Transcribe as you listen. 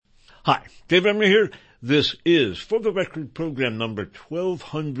Hi, Dave Emery here. This is, for the record, program number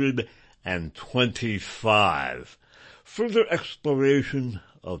 1225. Further exploration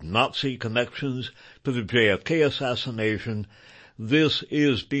of Nazi connections to the JFK assassination. This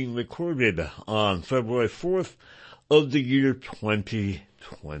is being recorded on February 4th of the year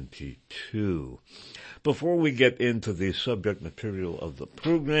 2022. Before we get into the subject material of the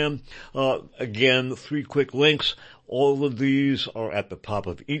program, again, 3 quick links. All of these are at the top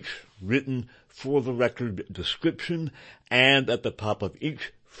of each written for the record description and at the top of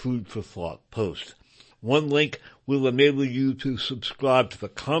each food for thought post. One link will enable you to subscribe to the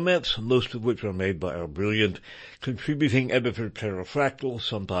comments, most of which are made by our brilliant contributing editor Pterrafractal,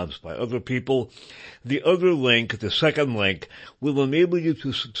 sometimes by other people. The other link, the second link, will enable you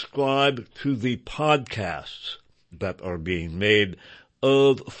to subscribe to the podcasts that are being made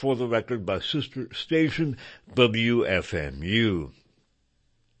of For the Record by sister station WFMU.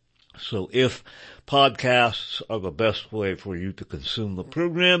 So if podcasts are the best way for you to consume the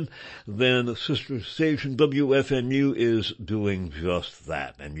program, then sister station WFMU is doing just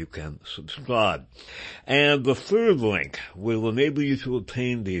that, and you can subscribe. And the third link will enable you to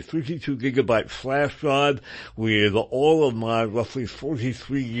obtain the 32 gigabyte flash drive with all of my roughly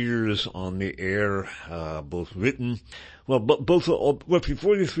 43 years on the air, both written, both roughly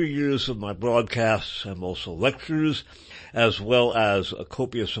 43 years of my broadcasts and also lectures, as well as a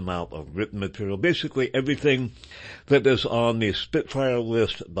copious amount of written material. Basically, everything that is on the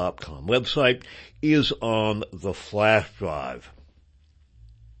SpitfireList.com website is on the flash drive.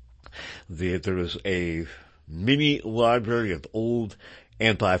 There is a mini library of old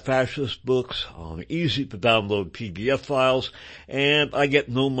anti-fascist books on easy-to-download PDF files, and I get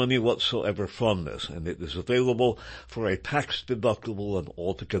no money whatsoever from this, and it is available for a tax-deductible and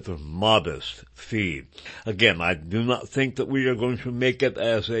altogether modest fee. Again, I do not think that we are going to make it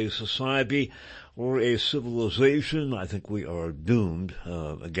as a society or a civilization. I think we are doomed.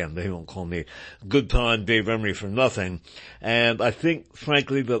 Again, they don't call me Good Time Dave Emery for nothing, and I think,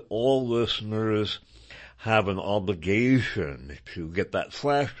 frankly, that all listeners have an obligation to get that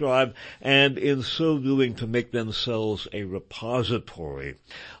flash drive, and in so doing to make themselves a repository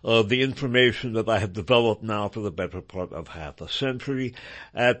of the information that I have developed now for the better part of half a century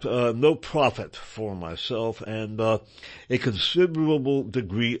at no profit for myself and a considerable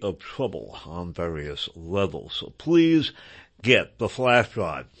degree of trouble on various levels. So please get the flash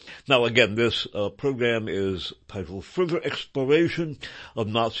drive. Now again, this program is titled Further Exploration of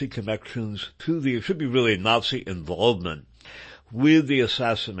Nazi Connections to it should be really Nazi involvement with the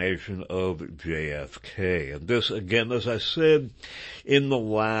assassination of JFK. And this, again, as I said in the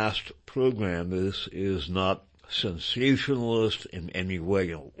last program, this is not sensationalist in any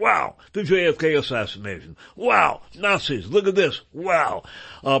way. Wow, the JFK assassination. Wow, Nazis, look at this. Wow.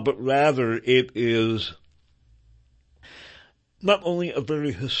 But rather it is not only a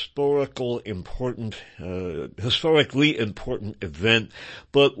very historically important event,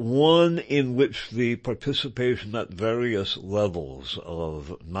 but one in which the participation at various levels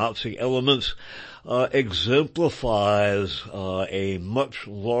of Nazi elements exemplifies a much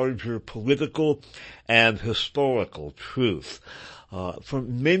larger political and historical truth. For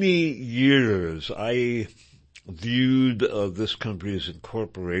many years, I viewed this country's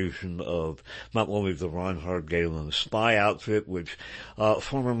incorporation of not only the Reinhard Gehlen spy outfit, which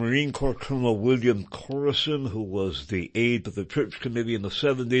former Marine Corps Colonel William Corison, who was the aide to the Church Committee in the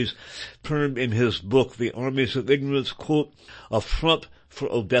 70s, termed in his book, The Armies of Ignorance, quote, a front for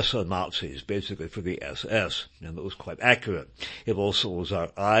Odessa Nazis, basically for the SS, and it was quite accurate. It also was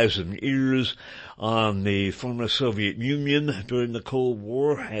our eyes and ears on the former Soviet Union during the Cold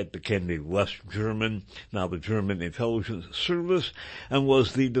War. It became the West German, now the German Intelligence Service, and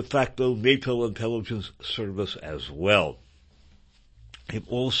was the de facto NATO Intelligence Service as well. It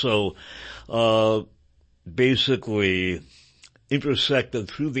also basically intersected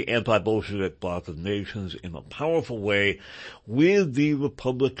through the anti-Bolshevik bloc of nations in a powerful way with the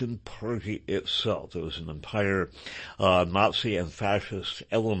Republican Party itself. There was an entire Nazi and fascist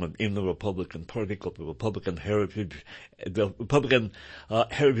element in the Republican Party called the Republican Heritage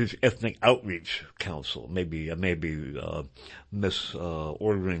Ethnic Outreach Council. Maybe I may be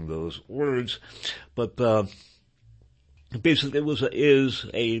misordering those words, but basically is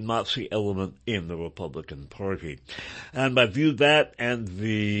a Nazi element in the Republican Party. And I view that and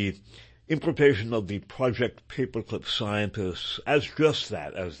the importation of the Project Paperclip scientists as just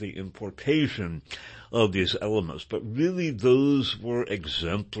that, as the importation of these elements. But really those were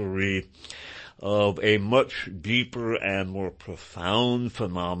exemplary of a much deeper and more profound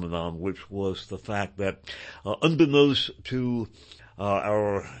phenomenon, which was the fact that unbeknownst to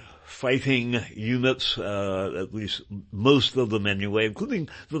our fighting units, at least most of them anyway, including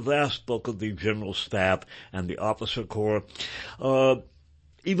the vast bulk of the General Staff and the Officer Corps.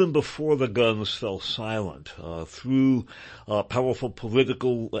 Even before the guns fell silent, through powerful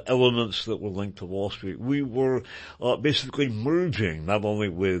political elements that were linked to Wall Street, we were basically merging not only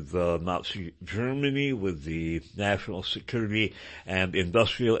with Nazi Germany, with the national security and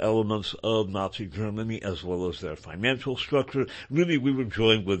industrial elements of Nazi Germany, as well as their financial structure. Really, we were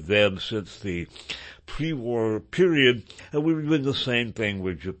joined with them since the pre-war period, and we were doing the same thing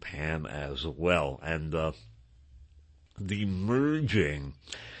with Japan as well. And the merging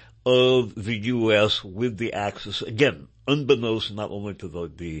of the U.S. with the Axis, again, unbeknownst not only to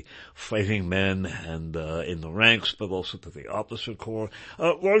the fighting men and in the ranks, but also to the Officer Corps,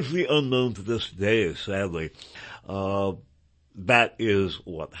 largely unknown to this day, sadly. That is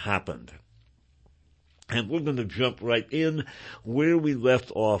what happened. And we're going to jump right in where we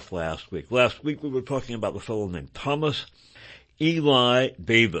left off last week. Last week we were talking about a fellow named Thomas Eli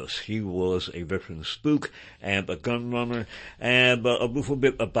Davis. He was a veteran spook and a gun runner, and a little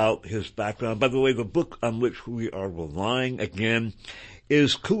bit about his background. By the way, the book on which we are relying, again,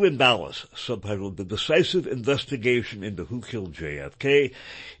 is Coup in Dallas, subtitled The Decisive Investigation into Who Killed JFK.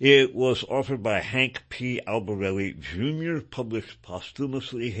 It was authored by Hank P. Albarelli Jr., published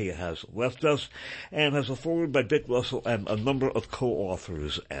posthumously. He has left us, and has a foreword by Dick Russell and a number of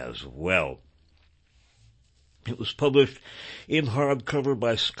co-authors as well. It was published in hardcover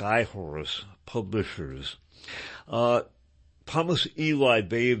by Skyhorse Publishers. Thomas Eli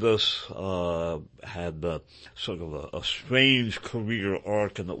Davis had sort of a strange career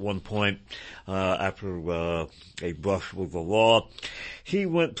arc, and at one point, after a brush with the law, he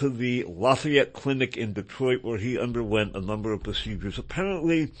went to the Lafayette Clinic in Detroit, where he underwent a number of procedures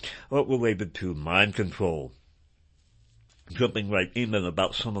apparently related to mind control. Jumping right in and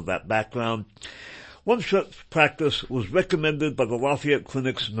about some of that background, one such practice was recommended by the Lafayette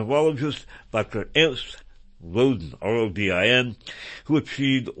Clinic's neurologist, Dr. Ernst Rodin, R-O-D-I-N, who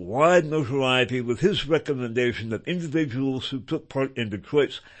achieved wide notoriety with his recommendation that individuals who took part in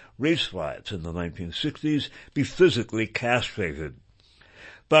Detroit's race riots in the 1960s be physically castrated.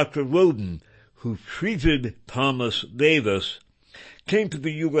 Dr. Rodin, who treated Thomas Davis, came to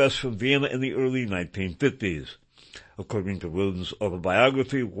the U.S. from Vienna in the early 1950s. According to Rodin's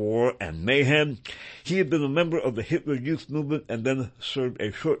autobiography, War and Mayhem, he had been a member of the Hitler Youth Movement and then served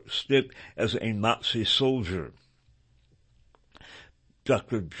a short stint as a Nazi soldier.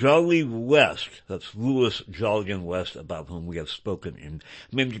 Dr. Jolly West, that's Louis Jolyon West, about whom we have spoken in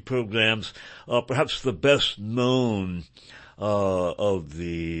many programs, perhaps the best known of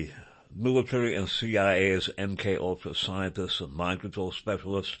the military and CIA's MK-Ultra scientists and mind control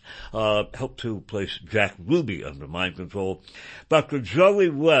specialists, helped to place Jack Ruby under mind control. Dr. Jolly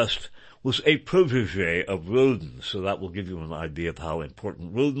West was a protege of Rodin, so that will give you an idea of how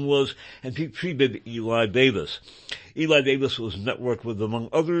important Rodin was, and he treated Eli Davis. Eli Davis was networked with, among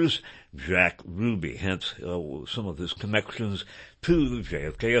others, Jack Ruby, hence some of his connections to the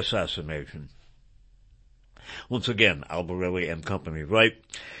JFK assassination. Once again, Albarelli and Company write,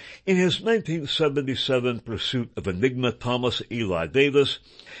 in his 1977 pursuit of Enigma Thomas Eli Davis,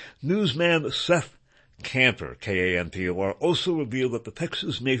 newsman Seth Kantor, K-A-N-T-O-R, also revealed that the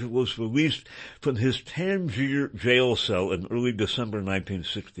Texas native was released from his Tangier jail cell in early December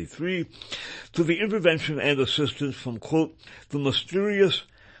 1963 to the intervention and assistance from, quote, the mysterious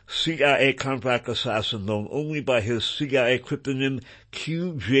CIA contract assassin known only by his CIA cryptonym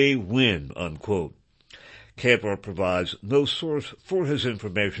Q.J. Wynn, unquote. Kantor provides no source for his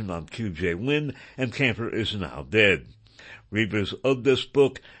information on Q.J. Wynn, and Kantor is now dead. Readers of this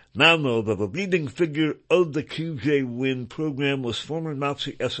book now know that the leading figure of the Q.J. Wynn program was former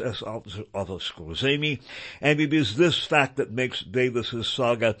Nazi SS officer Otto Skorzeny, and it is this fact that makes Davis's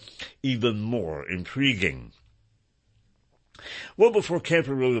saga even more intriguing. Well before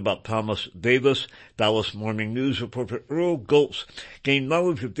Kantor wrote about Thomas Davis, Dallas Morning News reporter Earl Goltz gained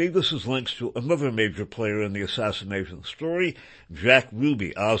knowledge of Davis's links to another major player in the assassination story, Jack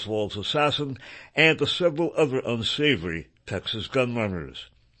Ruby, Oswald's assassin, and to several other unsavory Texas gunrunners.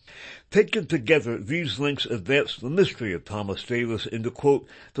 Taken together, these links advance the mystery of Thomas Davis into, quote,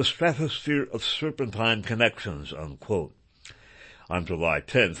 the stratosphere of serpentine connections, unquote. On July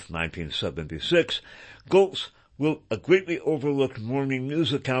 10th, 1976, Goltz wrote a greatly overlooked morning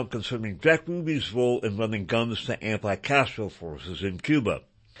news account concerning Jack Ruby's role in running guns to anti-Castro forces in Cuba.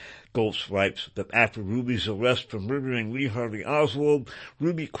 Goltz writes that after Ruby's arrest for murdering Lee Harvey Oswald,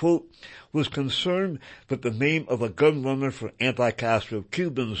 Ruby, quote, was concerned that the name of a gun runner for anti-Castro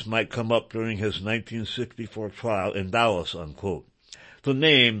Cubans might come up during his 1964 trial in Dallas, unquote. The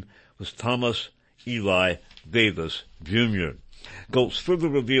name was Thomas Eli Davis, Jr. Goltz further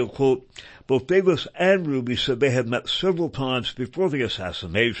revealed, quote, both Davis and Ruby said they had met several times before the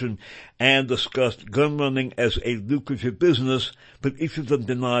assassination and discussed gun running as a lucrative business, but each of them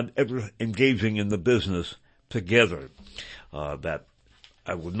denied ever engaging in the business together. That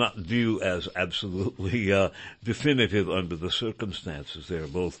I would not view as absolutely definitive under the circumstances. They are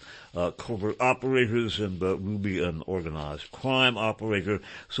both covert operators, and Ruby an organized crime operator,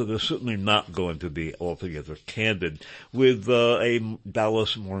 so they're certainly not going to be altogether candid with a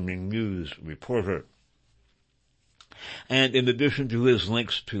Dallas Morning News reporter. And in addition to his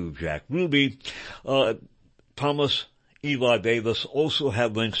links to Jack Ruby, Thomas Eli Davis also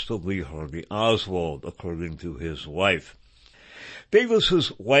had links to Lee Harvey Oswald, according to his wife.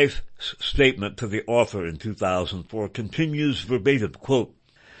 Davis's wife's statement to the author in 2004 continues verbatim, quote,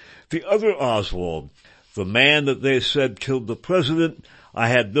 the other Oswald, the man that they said killed the president, I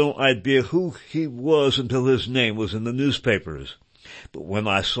had no idea who he was until his name was in the newspapers. But when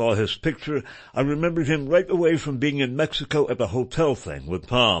I saw his picture, I remembered him right away from being in Mexico at the hotel thing with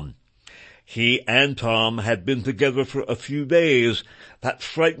Tom. He and Tom had been together for a few days. That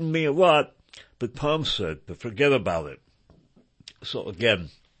frightened me a lot, but Tom said to forget about it. So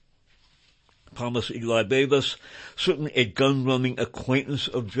again, Thomas Eli Davis, certainly a gun-running acquaintance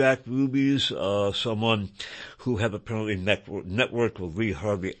of Jack Ruby's, someone who had apparently networked with Lee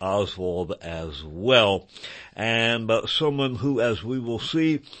Harvey Oswald as well, and someone who, as we will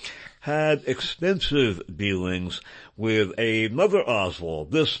see, had extensive dealings with another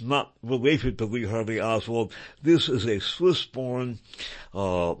Oswald. This not related to Lee Harvey Oswald. This is a Swiss-born,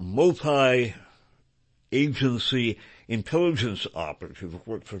 multi-agency intelligence operative who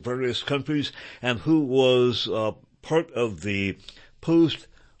worked for various countries and who was part of the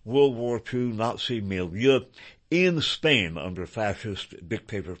post-World War II Nazi milieu in Spain under fascist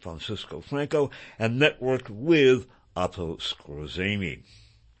dictator Francisco Franco and networked with Otto Skorzeny.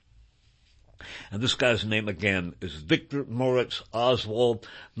 And this guy's name, again, is Victor Moritz Oswald,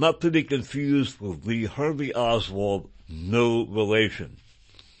 not to be confused with Lee Harvey Oswald, no relation.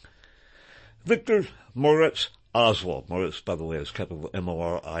 Victor Moritz Oswald, Moritz, by the way, is capital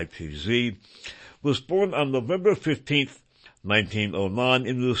M-O-R-I-T-Z, was born on November 15th, 1909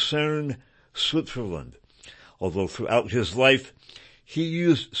 in Lucerne, Switzerland, although throughout his life he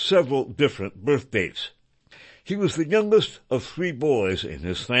used several different birth dates. He was the youngest of 3 boys in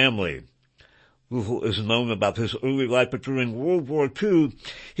his family. Little is known about his early life, but during World War II,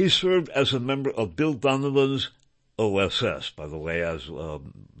 he served as a member of Bill Donovan's OSS, by the way, as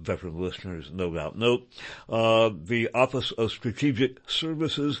veteran listeners no doubt note. The Office of Strategic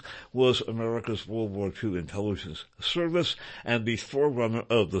Services was America's World War II intelligence service and the forerunner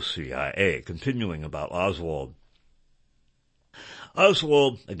of the CIA. Continuing about Oswald.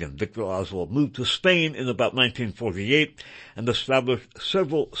 Oswald, again Victor Oswald, moved to Spain in about 1948 and established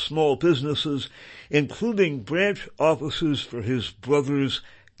several small businesses, including branch offices for his brother's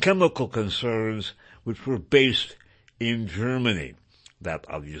chemical concerns, which were based in Germany. That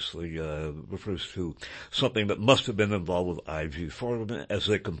obviously refers to something that must have been involved with IG Farben, as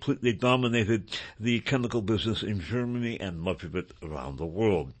they completely dominated the chemical business in Germany and much of it around the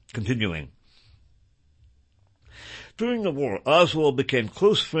world. Continuing. During the war, Oswald became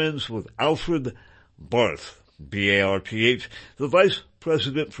close friends with Alfred Barth, B-A-R-T-H, the Vice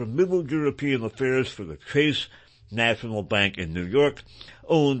President for Middle European Affairs for the Chase National Bank in New York,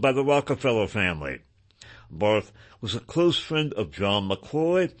 owned by the Rockefeller family. Barth was a close friend of John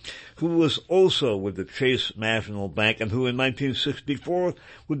McCloy, who was also with the Chase National Bank and who in 1964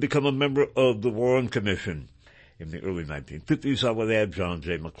 would become a member of the Warren Commission. In the early 1950s, I would add, John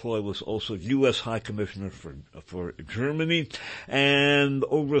J. McCloy was also U.S. High Commissioner for Germany and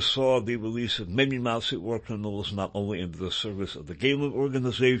oversaw the release of many Nazi war criminals, not only into the service of the Gehlen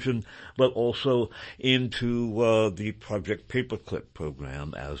Organization, but also into the Project Paperclip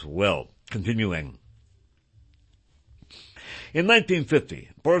program as well. Continuing. In 1950,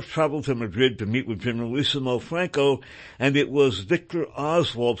 Barth traveled to Madrid to meet with Generalissimo Franco, and it was Victor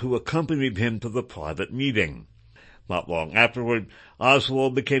Oswald who accompanied him to the private meeting. Not long afterward,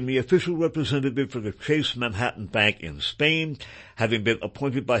 Oswald became the official representative for the Chase Manhattan Bank in Spain, having been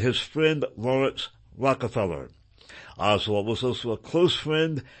appointed by his friend Lawrence Rockefeller. Oswald was also a close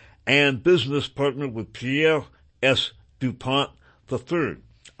friend and business partner with Pierre S. DuPont III,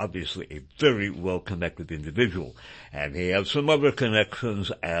 obviously a very well-connected individual, and he had some other connections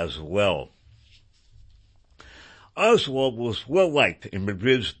as well. Oswald was well-liked in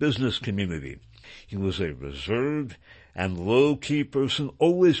Madrid's business community. He was a reserved and low-key person,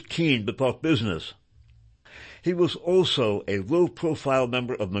 always keen to talk business. He was also a low-profile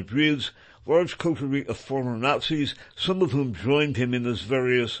member of Madrid's large coterie of former Nazis, some of whom joined him in his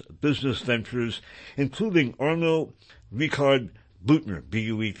various business ventures, including Arno Richard Buettner,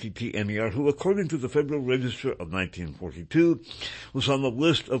 Buettner, who, according to the Federal Register of 1942, was on the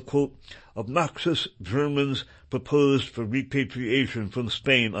list of, quote, obnoxious Germans proposed for repatriation from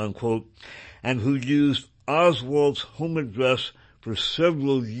Spain, unquote, and who used Oswald's home address for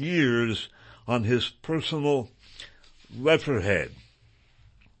several years on his personal letterhead.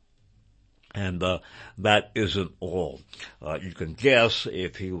 And that isn't all. You can guess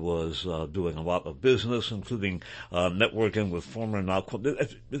if he was doing a lot of business, including networking with former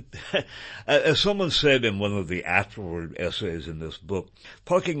Nazis. As someone said in one of the afterward essays in this book,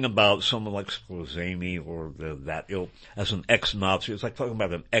 talking about someone like Scorzani or that ilk as an ex-Nazi, it's like talking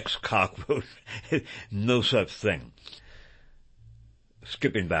about an ex-cockroach. No such thing.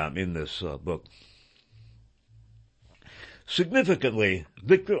 Skipping down in this book. Significantly,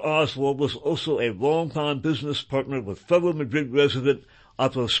 Victor Oswald was also a longtime business partner with fellow Madrid resident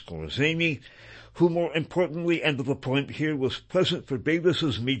Otto Scorzani, who more importantly and to the point here was present for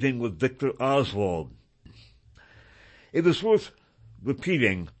Davis's meeting with Victor Oswald. It is worth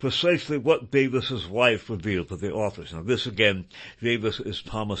repeating precisely what Davis's wife revealed to the authors. Now this again, Davis is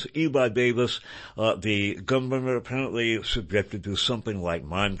Thomas Eli Davis, the governor apparently subjected to something like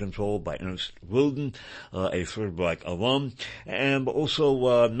mind control by Ernst Roden, a Third Reich alum, and also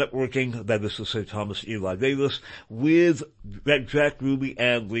networking, that is to say Thomas Eli Davis, with Jack Ruby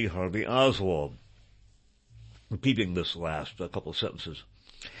and Lee Harvey Oswald. Repeating this last couple of sentences.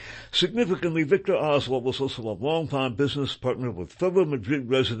 Significantly, Victor Oswald was also a longtime business partner with fellow Madrid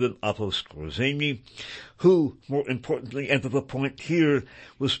resident Otto Scorzani, who, more importantly and to the point here,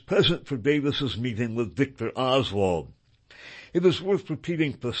 was present for Davis's meeting with Victor Oswald. It is worth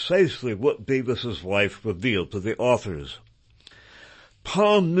repeating precisely what Davis's wife revealed to the authors.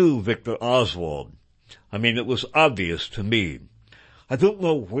 Pon knew Victor Oswald. It was obvious to me. I don't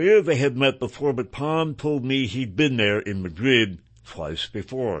know where they had met before, but Pon told me he'd been there in Madrid twice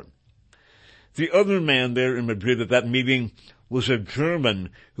before. The other man there in Madrid at that meeting was a German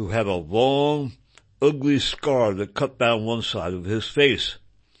who had a long, ugly scar that cut down one side of his face.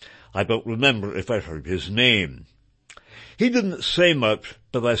 I don't remember if I heard his name. He didn't say much,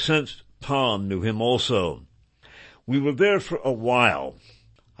 but I sensed Pon knew him also. We were there for a while.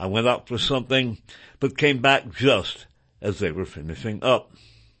 I went out for something, but came back just as they were finishing up.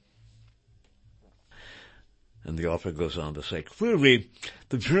 And the author goes on to say, clearly,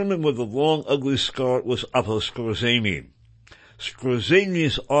 the German with the long, ugly scar was Otto Scorzani.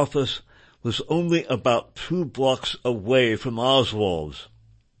 Scorzani's office was only about 2 blocks away from Oswald's.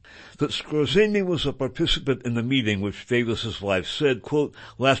 That Scorzani was a participant in the meeting, which Davis's wife said, quote,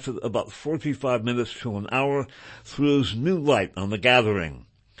 lasted about 45 minutes to an hour, throws new light on the gathering.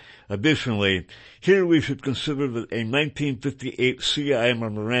 Additionally, here we should consider that a 1958 CIA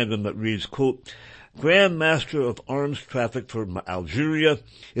memorandum that reads, quote, Grand Master of Arms Traffic for Algeria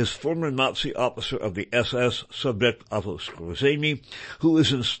is former Nazi officer of the SS, subject Otto Scorzani, who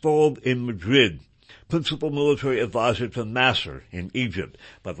is installed in Madrid, principal military advisor to Nasser in Egypt.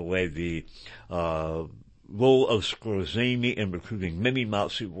 By the way, the role of Scorzani in recruiting many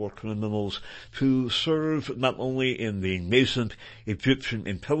Nazi war criminals to serve not only in the nascent Egyptian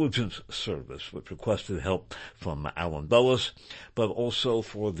intelligence service, which requested help from Alan Dulles, but also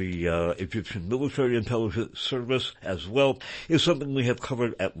for the Egyptian military intelligence service as well, is something we have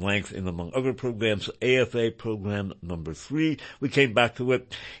covered at length in, among other programs, AFA program number 3. We came back to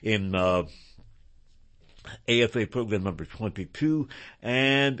it in AFA program number 22,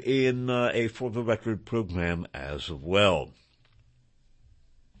 and in a For the Record program as well.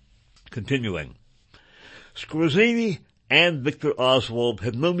 Continuing. Scorzani and Victor Oswald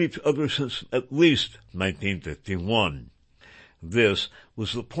had known each other since at least 1951. This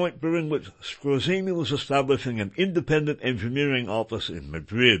was the point during which Scorzani was establishing an independent engineering office in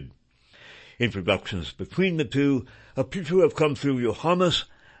Madrid. Introductions between the two appear to have come through Johannes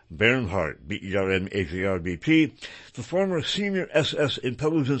Bernhardt, B-E-R-N-H-A-R-D-T, the former senior SS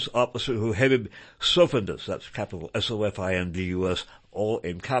intelligence officer who headed Sofindus, that's capital S-O-F-I-N-D-U-S, all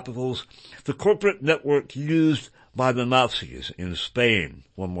in capitals, the corporate network used by the Nazis in Spain.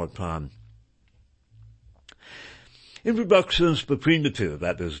 One more time. Introductions between the two,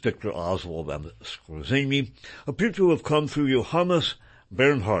 that is Victor Oswald and Scorzani, appear to have come through Johannes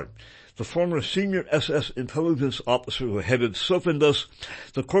Bernhardt, the former senior SS intelligence officer who headed Sofindus,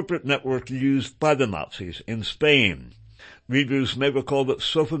 the corporate network used by the Nazis in Spain. Readers may recall that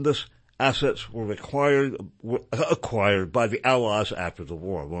Sofindus assets were acquired by the Allies after the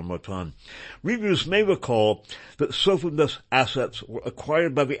war. One more time. Readers may recall that Sofundus assets were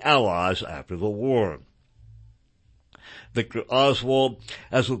acquired by the Allies after the war. Victor Oswald,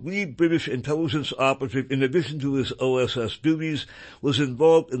 as a lead British intelligence operative in addition to his OSS duties, was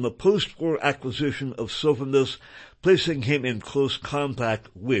involved in the post-war acquisition of Sofundus, placing him in close contact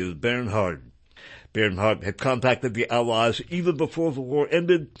with Bernhard. Bernhard had contacted the Allies even before the war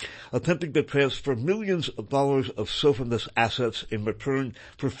ended, attempting to transfer millions of dollars of Sofundus assets in return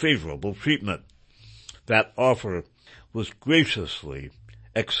for favorable treatment. That offer was graciously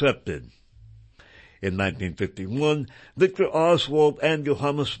accepted. In 1951, Victor Oswald and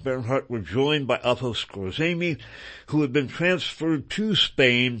Johannes Bernhard were joined by Otto Skorzeny, who had been transferred to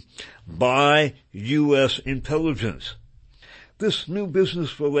Spain by U.S. intelligence. This new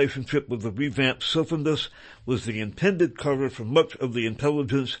business relationship with the revamped Sofundus was the intended cover for much of the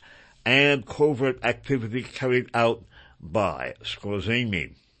intelligence and covert activity carried out by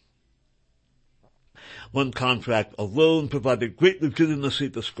Skorzeny. One contract alone provided great legitimacy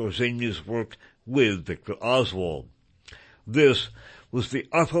to Skorzeny's work with Victor Oswald. This was the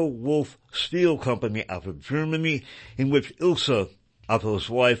Otto Wolff Steel Company out of Germany, in which Ilse, Otto's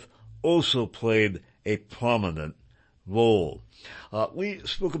wife, also played a prominent role. We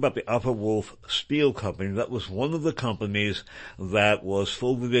spoke about the Otto Wolff Steel Company. That was one of the companies that was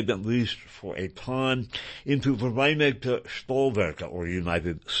folded in, at least for a time, into Vereinigte Stahlwerke, or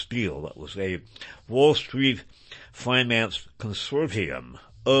United Steel. That was a Wall Street financed consortium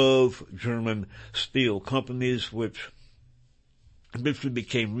of German steel companies, which eventually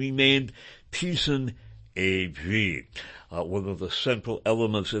became renamed Thyssen AG. One of the central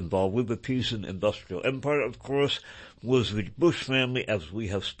elements involved with the Thyssen industrial empire, of course, was the Bush family, as we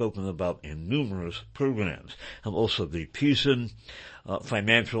have spoken about in numerous programs. And also the Thyssen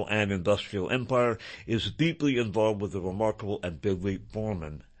financial and industrial empire is deeply involved with the remarkable and deadly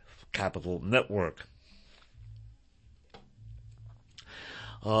Bormann capital network.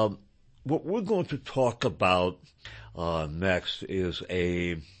 What we're going to talk about next is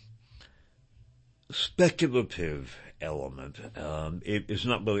a speculative element. It is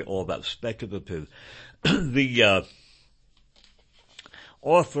not really all that speculative. The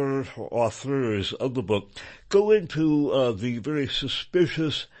author or authors of the book go into the very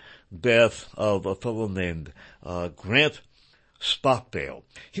suspicious death of a fellow named Grant Stockdale.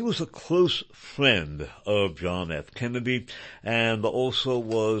 He was a close friend of John F. Kennedy and also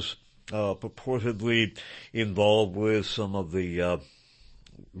was purportedly involved with some of the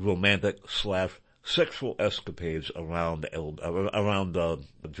romantic/sexual escapades around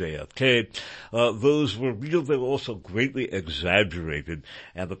JFK. Those were real. They were also greatly exaggerated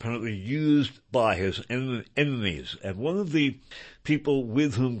and apparently used by his enemies. And one of the people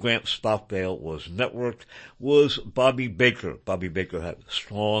with whom Grant Stockdale was networked was Bobby Baker. Bobby Baker had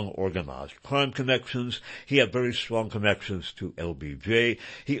strong organized crime connections. He had very strong connections to LBJ.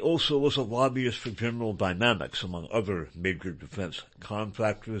 He also was a lobbyist for General Dynamics, among other major defense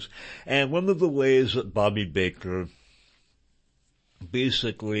contractors. And one of the ways that Bobby Baker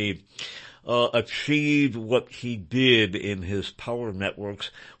basically achieved what he did in his power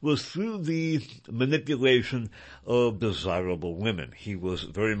networks was through the manipulation of desirable women. He was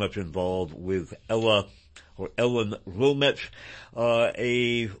very much involved with Ellen Romech,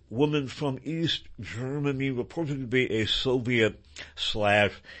 a woman from East Germany, reported to be a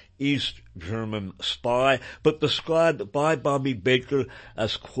Soviet/East German spy, but described by Bobby Baker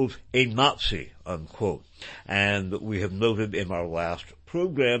as, quote, a Nazi, unquote. And we have noted in our last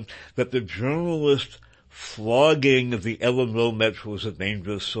program that the journalist flogging the Ellen Romech, who was a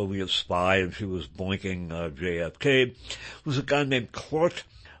dangerous Soviet spy and she was boinking JFK, was a guy named Clark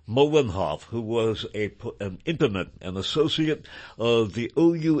Mollenhoff, who was an intimate and associate of the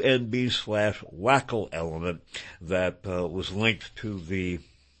OUNB/Wackel element that was linked to the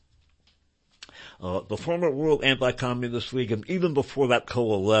former World Anti-Communist League, and even before that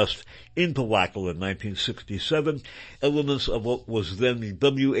coalesced into Wackel in 1967, elements of what was then the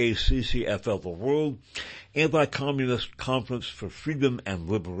WACCFL, the World Anti-Communist Conference for Freedom and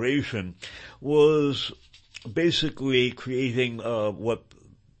Liberation, was basically creating what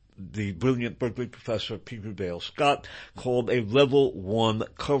the brilliant Berkeley professor Peter Dale Scott called a level 1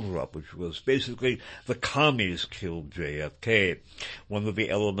 cover-up, which was basically the commies killed JFK. One of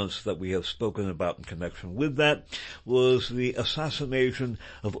the elements that we have spoken about in connection with that was the assassination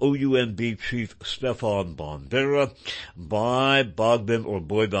of OUNB chief Stefan Bandera by Bogdan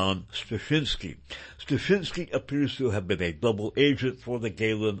Staszynski. Staszynski appears to have been a double agent for the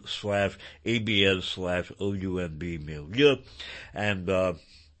Gehlen/ABN/OUNB milieu, and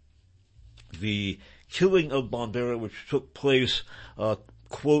the killing of Bandera, which took place,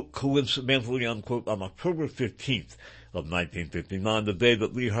 quote, coincidentally, unquote, on October 15th of 1959, the day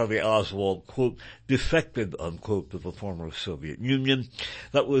that Lee Harvey Oswald, quote, defected, unquote, to the former Soviet Union,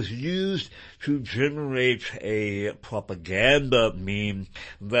 that was used to generate a propaganda meme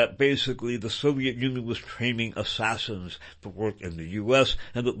that basically the Soviet Union was training assassins to work in the U.S.,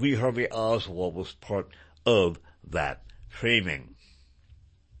 and that Lee Harvey Oswald was part of that training.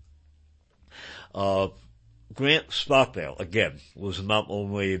 Grant Stockdale, again, was not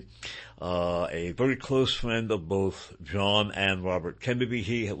only a very close friend of both John and Robert Kennedy.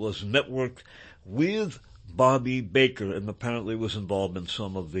 He was networked with Bobby Baker and apparently was involved in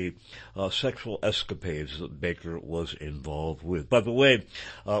some of the sexual escapades that Baker was involved with. By the way,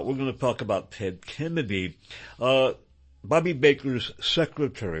 we're going to talk about Ted Kennedy. Bobby Baker's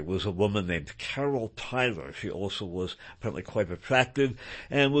secretary was a woman named Carol Tyler. She also was apparently quite attractive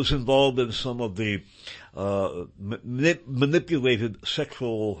and was involved in some of the manipulated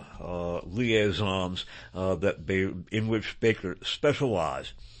sexual liaisons in which Baker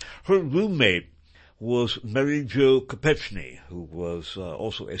specialized. Her roommate was Mary Jo Kopechne, who was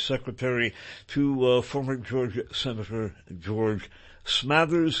also a secretary to former Georgia Senator George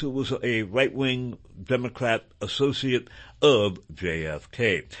Smathers, who was a right-wing Democrat associate of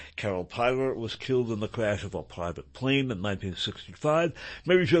JFK. Carol Tyler was killed in the crash of a private plane in 1965.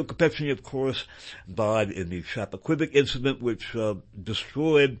 Mary Jo Kopechne, of course, died in the Chappaquiddick incident, which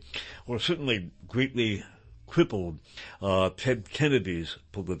destroyed, or certainly greatly crippled, Ted Kennedy's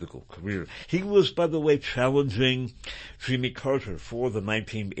political career. He was, by the way, challenging Jimmy Carter for the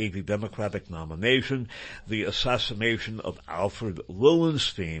 1980 Democratic nomination. The assassination of Alfred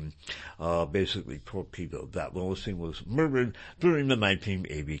Lowenstein basically torpedoed that. Lowenstein was murdered during the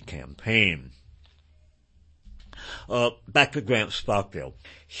 1980 campaign. Back to Grant Stockdale.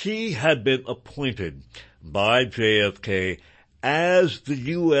 He had been appointed by JFK as the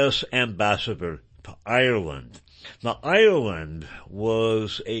U.S. ambassador to Ireland. Now, Ireland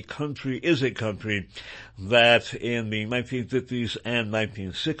is a country that in the 1950s and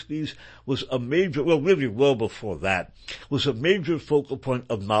 1960s was a major, really well before that, was a major focal point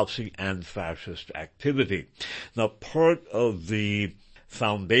of Nazi and fascist activity. Now, part of the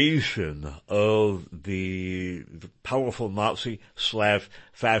foundation of the powerful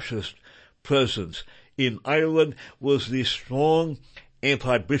Nazi/fascist presence in Ireland was the strong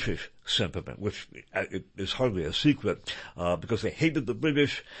anti-British sentiment, which is hardly a secret, because they hated the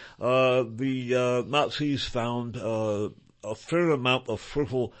British. The Nazis found a fair amount of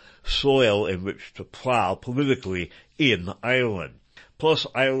fertile soil in which to plow politically in Ireland. Plus,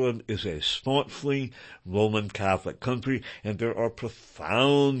 Ireland is a staunchly Roman Catholic country, and there are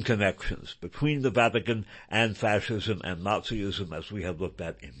profound connections between the Vatican and fascism and Nazism, as we have looked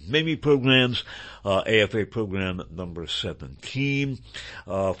at in many programs. AFA program number 17,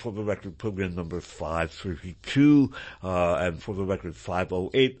 for the record program number 532, and for the record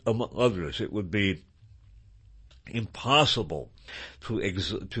 508, among others. It would be impossible to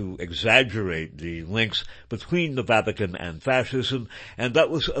exaggerate the links between the Vatican and fascism, and that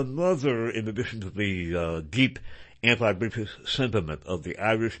was another, in addition to the deep anti-British sentiment of the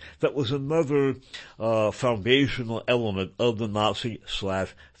Irish, that was another foundational element of the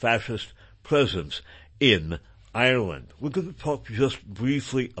Nazi/fascist presence in Ireland. We're going to talk just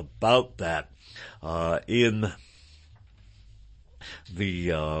briefly about that in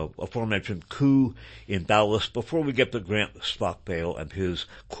the aforementioned coup in Dallas before we get to Grant Stockdale and his,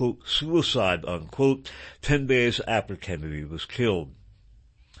 quote, suicide, unquote, 10 days after Kennedy was killed.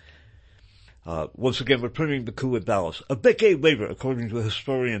 Once again, returning the coup in Dallas. A decade later, according to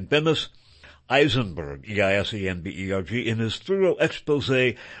historian Dennis Eisenberg, E-I-S-E-N-B-E-R-G, in his thorough expose,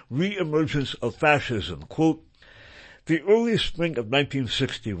 Re-Emergence of Fascism, quote, the early spring of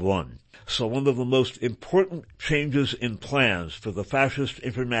 1961 saw one of the most important changes in plans for the Fascist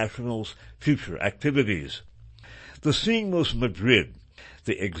International's future activities. The scene was Madrid,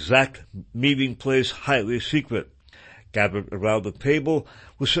 the exact meeting place highly secret. Gathered around the table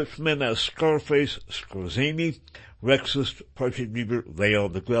were such men as Scarface Scorzani, Rexist party leader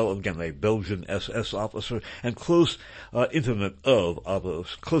Leon Degrelle, again a Belgian SS officer, and close associate of Otto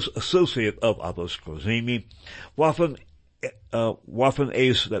Scorzani, Waffen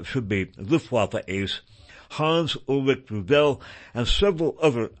ace, that should be Luftwaffe ace, Hans Ulrich Rudel, and several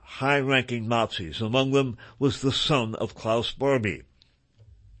other high-ranking Nazis. Among them was the son of Klaus Barbie.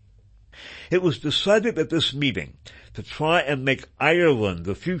 It was decided at this meeting to try and make Ireland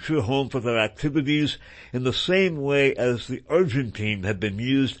the future home for their activities in the same way as the Argentine had been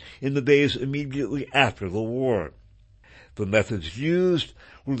used in the days immediately after the war. The methods used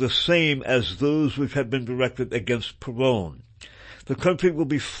were the same as those which had been directed against Perón. The country will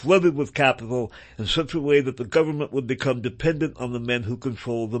be flooded with capital in such a way that the government would become dependent on the men who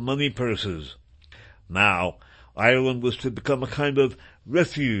control the money purses. Now, Ireland was to become a kind of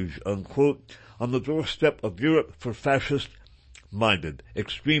refuge, unquote, on the doorstep of Europe for fascist-minded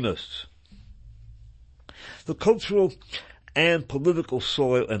extremists. The cultural and political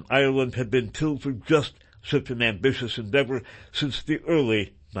soil in Ireland had been tilled for just such an ambitious endeavor since the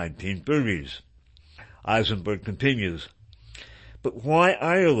early 1930s. Eisenberg continues, but why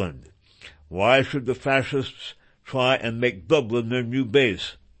Ireland? Why should the fascists try and make Dublin their new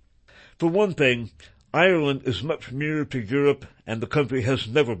base? For one thing, Ireland is much nearer to Europe, and the country has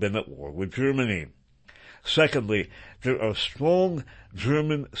never been at war with Germany. Secondly, there are strong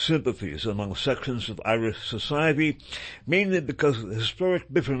German sympathies among sections of Irish society, mainly because of the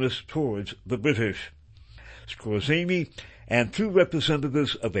historic bitterness towards the British. Scorzani and two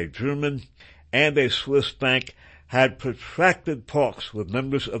representatives of a German and a Swiss bank had protracted talks with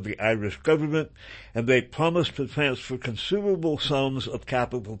members of the Irish government, and they promised to transfer considerable sums of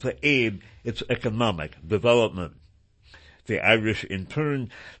capital to aid its economic development. The Irish, in turn,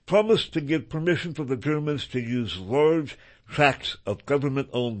 promised to give permission for the Germans to use large tracts of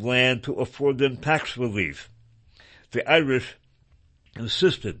government-owned land to afford them tax relief. The Irish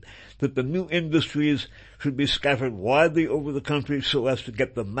insisted that the new industries should be scattered widely over the country so as to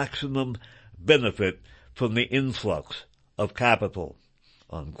get the maximum benefit from the influx of capital,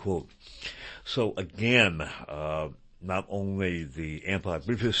 unquote. So again, not only the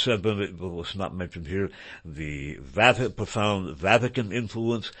anti-British sentiment, but was not mentioned here, the profound Vatican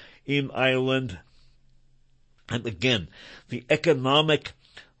influence in Ireland, and again, the economic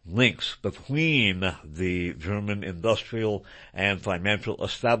links between the German industrial and financial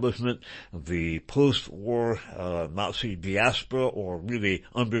establishment, the post-war Nazi diaspora, or really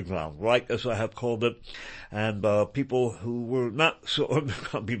underground right, as I have called it, and people who were not so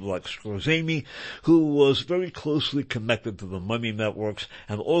underground, people like Scorzani, who was very closely connected to the money networks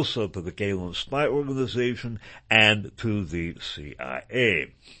and also to the Gehlen spy organization and to the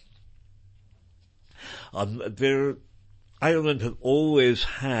CIA. Ireland had always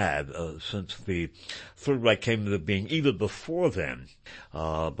had, since the Third Reich came into being, even before then,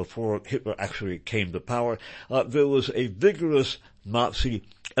 before Hitler actually came to power, there was a vigorous Nazi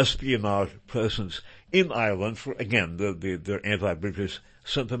espionage presence in Ireland for, again, their anti-British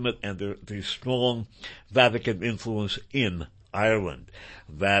sentiment and the strong Vatican influence in Ireland.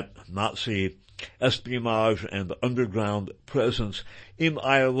 That Nazi espionage and the underground presence in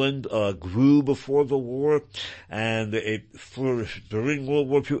Ireland grew before the war, and it flourished during World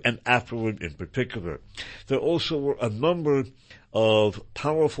War II and afterward in particular. There also were a number of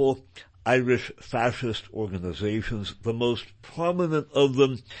powerful Irish fascist organizations. The most prominent of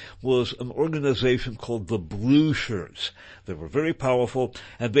them was an organization called the Blue Shirts. They were very powerful,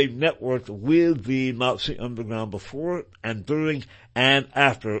 and they networked with the Nazi underground before and during and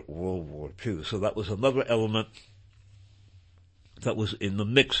after World War II. So that was another element that was in the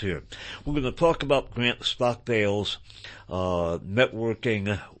mix here. We're going to talk about Grant Stockdale's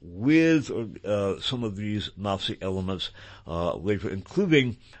networking with some of these Nazi elements later,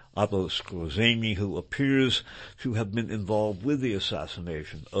 including Otto Scorzani, who appears to have been involved with the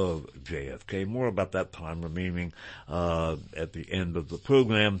assassination of JFK. More about that time remaining at the end of the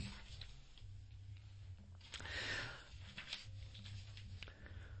program.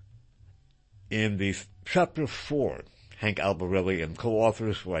 In the chapter 4, Hank Albarelli and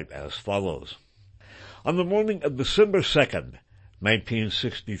co-authors write as follows. On the morning of December 2nd,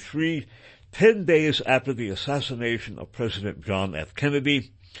 1963, 10 days after the assassination of President John F.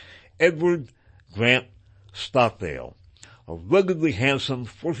 Kennedy, Edward Grant Stockdale, a ruggedly handsome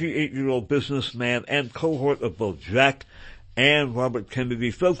 48-year-old businessman and cohort of both Jack and Robert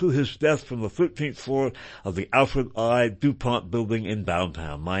Kennedy, fell to his death from the 13th floor of the Alfred I. DuPont building in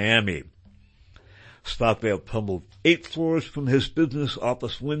downtown Miami. Stockdale tumbled 8 floors from his business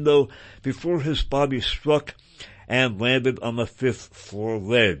office window before his body struck and landed on the 5th floor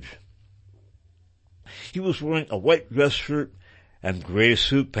ledge. He was wearing a white dress shirt and gray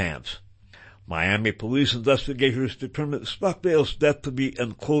suit pants. Miami police investigators determined Stockdale's death to be,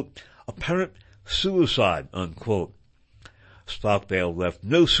 unquote, apparent suicide, unquote. Stockdale left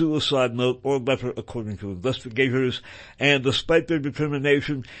no suicide note or letter according to investigators, and despite their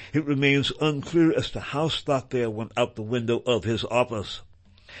determination, it remains unclear as to how Stockdale went out the window of his office.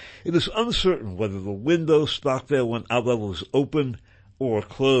 It is uncertain whether the window Stockdale went out of was open or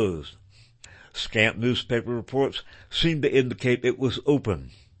closed. Scant newspaper reports seem to indicate it was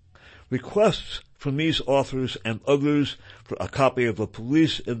open. Requests from these authors and others for a copy of a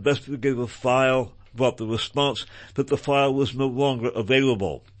police investigative file brought the response that the file was no longer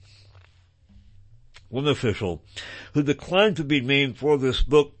available. One official, who declined to be named for this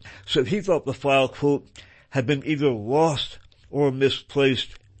book, said he thought the file, quote, had been either lost or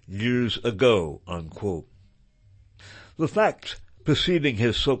misplaced years ago, unquote. The facts preceding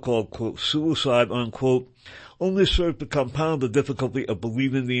his so-called, quote, suicide, unquote, only served to compound the difficulty of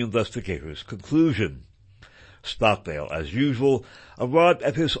believing the investigator's conclusion. Stockdale, as usual, arrived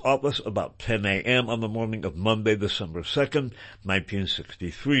at his office about 10 a.m. on the morning of Monday, December 2nd,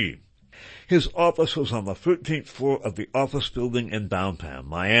 1963. His office was on the 13th floor of the office building in downtown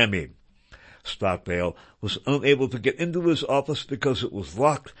Miami. Stockdale was unable to get into his office because it was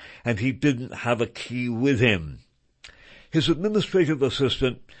locked and he didn't have a key with him. His administrative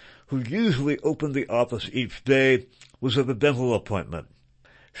assistant, who usually opened the office each day, was at a dental appointment.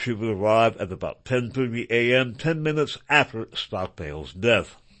 She would arrive at about 10:30 a.m., 10 minutes after Stockdale's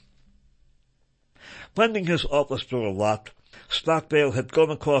death. Finding his office door locked, Stockdale had gone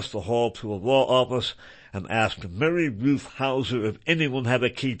across the hall to a law office and asked Mary Ruth Hauser if anyone had a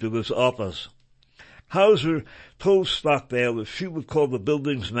key to his office. Hauser told Stockdale that she would call the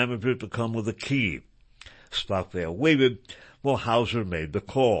building's manager to come with a key. Stockdale waited while Hauser made the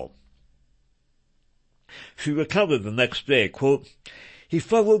call. She recounted the next day, quote, he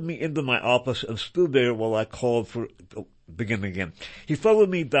followed me into my office and stood there while I called for, He followed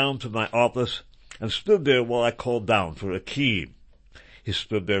me down to my office and stood there while I called down for a key. He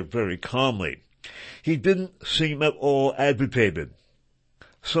stood there very calmly. He didn't seem at all agitated.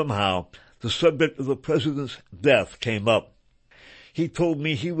 Somehow, the subject of the president's death came up. He told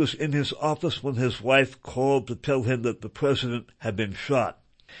me he was in his office when his wife called to tell him that the president had been shot.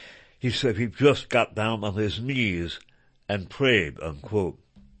 He said he just got down on his knees and prayed, unquote.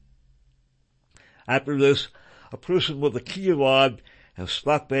 After this, a person with a key arrived, and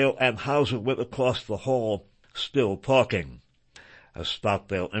Stockdale and Hauser went across the hall, still talking. As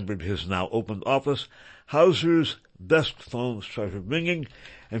Stockdale entered his now opened office, Hauser's desk phone started ringing,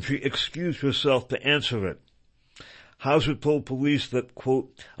 and she excused herself to answer it. Hauser told police that,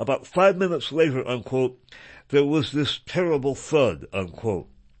 quote, about 5 minutes later, unquote, there was this terrible thud, unquote.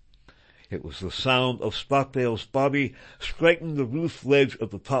 It was the sound of Stockdale's body striking the roof ledge of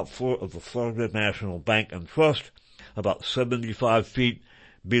the top floor of the Florida National Bank and Trust, about 75 feet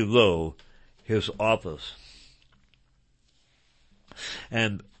below his office.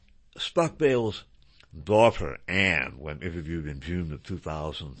 And Stockdale's daughter, Anne, when interviewed in June of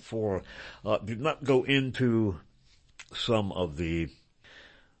 2004, did not go into some of the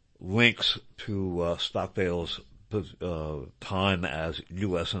links to Stockdale's time as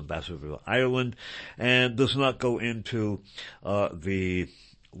U.S. Ambassador to Ireland, and does not go into the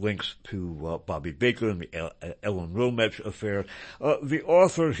links to Bobby Baker and the Ellen Romech affair. The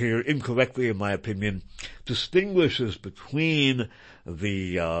author here, incorrectly in my opinion, distinguishes between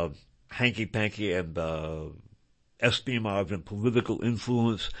the hanky-panky and espionage and political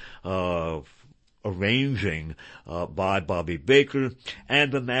influence arranging by Bobby Baker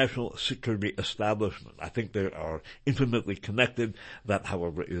and the national security establishment. I think they are intimately connected. That,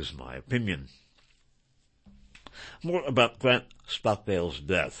 however, is my opinion. More about Grant Stockdale's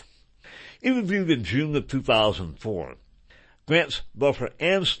death. Interviewed in June of 2004, Grant's daughter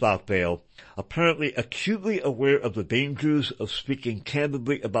Anne Stockdale, apparently acutely aware of the dangers of speaking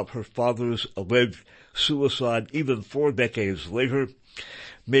candidly about her father's alleged suicide even 4 decades later,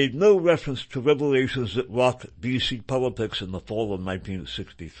 made no reference to revelations that rocked D.C. politics in the fall of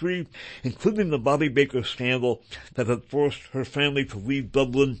 1963, including the Bobby Baker scandal that had forced her family to leave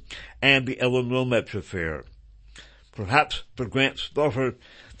Dublin and the Ellen Romech affair. Perhaps for Grant's daughter,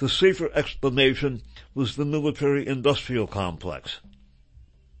 the safer explanation was the military-industrial complex.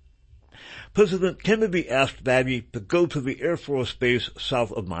 President Kennedy asked Babby to go to the Air Force Base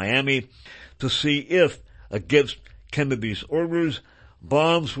south of Miami to see if, against Kennedy's orders,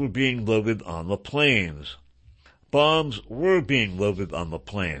 bombs were being loaded on the planes. Bombs were being loaded on the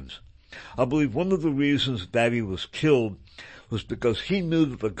planes. I believe one of the reasons Babby was killed was because he knew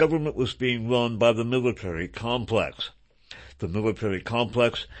that the government was being run by the military complex. The military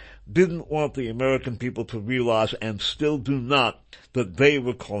complex didn't want the American people to realize, and still do not, that they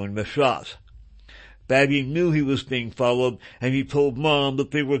were calling the shots. Babby knew he was being followed, and he told Mom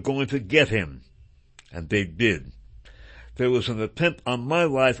that they were going to get him. And they did. There was an attempt on my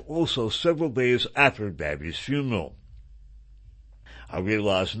life also several days after Babby's funeral. I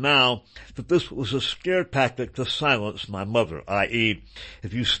realize now that this was a scare tactic to silence my mother, i.e.,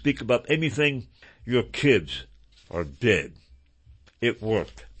 if you speak about anything, your kids are dead. It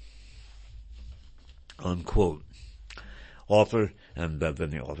worked. unquote. Author, and then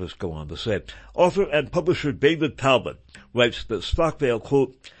the authors go on to say, author and publisher David Talbot writes that Stockdale,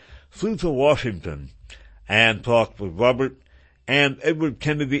 quote, flew to Washington and talked with Robert and Edward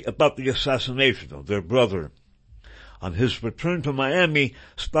Kennedy about the assassination of their brother. On his return to Miami,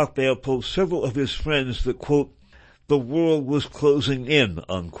 Stockdale told several of his friends that, quote, the world was closing in,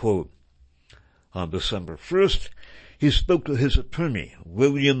 unquote. On December 1st, he spoke to his attorney,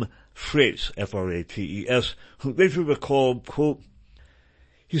 William Frates, F-R-A-T-E-S, who later recalled, quote,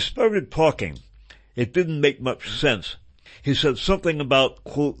 he started talking. It didn't make much sense. He said something about,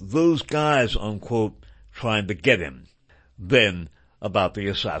 quote, those guys, unquote, trying to get him. Then about the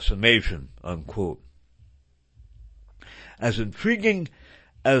assassination, unquote. As intriguing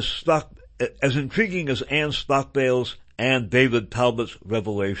as Anne Stockdale's and David Talbot's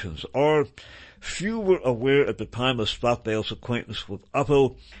revelations are, few were aware at the time of Stockdale's acquaintance with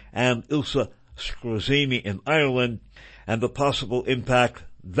Otto and Ilse Scorzani in Ireland and the possible impact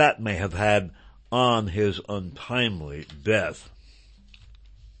that may have had on his untimely death.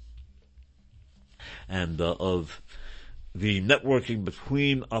 And of the networking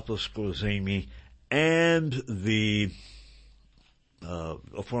between Otto Scorzani and the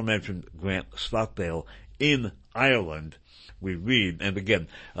aforementioned Grant Stockdale in Ireland, we read, and again,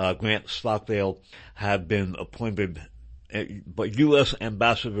 Grant Stockdale had been appointed U.S.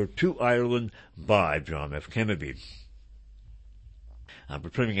 ambassador to Ireland by John F. Kennedy. I'm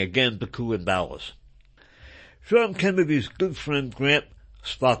returning again to coup in Dallas. John Kennedy's good friend Grant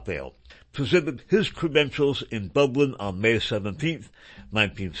Stockdale presented his credentials in Dublin on May 17th,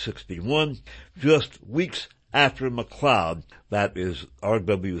 1961, just weeks after MacLeod, that is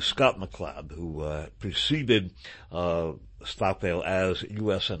R.W. Scott MacLeod, who preceded Stockdale as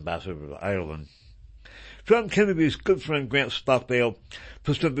U.S. ambassador to Ireland. John Kennedy's good friend Grant Stockdale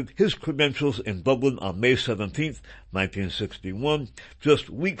presented his credentials in Dublin on May 17th, 1961, just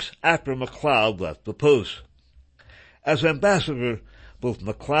weeks after MacLeod left the post. As ambassador, both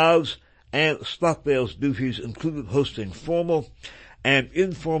MacLeod's and Stockdale's duties included hosting formal and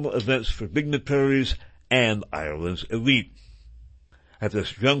informal events for dignitaries and Ireland's elite. At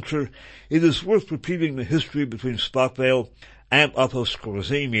this juncture, it is worth repeating the history between Stockdale and Otto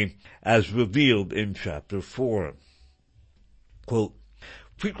Scorzani as revealed in Chapter 4. Quote,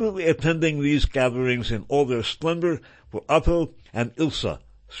 frequently attending these gatherings in all their splendor were Otto and Ilse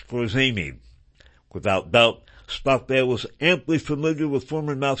Scorzani. Without doubt, Stockdale was amply familiar with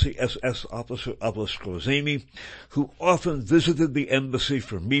former Nazi SS officer Otto Scorzani, who often visited the embassy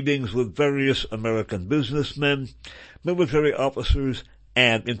for meetings with various American businessmen, military officers,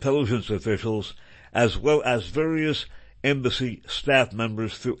 and intelligence officials, as well as various embassy staff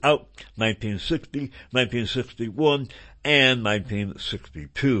members throughout 1960, 1961, and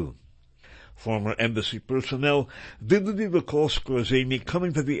 1962. Former embassy personnel vividly recall Scorzani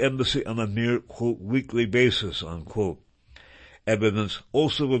coming to the embassy on a near, quote, weekly basis, unquote. Evidence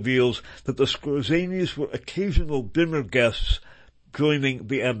also reveals that the Scorzanis were occasional dinner guests joining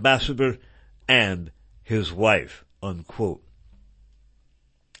the ambassador and his wife, unquote.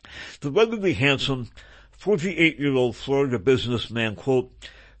 The ruggedly handsome 48-year-old Florida businessman, quote,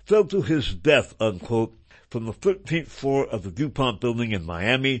 fell to his death, unquote, from the 13th floor of the DuPont building in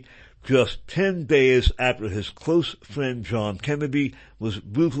Miami, just 10 days after his close friend John Kennedy was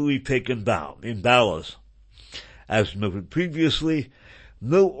brutally taken down in Dallas. As noted previously,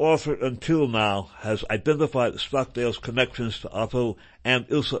 no author until now has identified Stockdale's connections to Otto and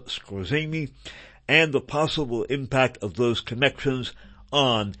Ilse Scorzani and the possible impact of those connections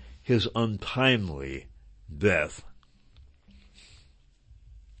on his untimely death.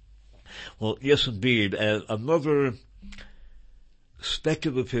 Well, yes indeed, and another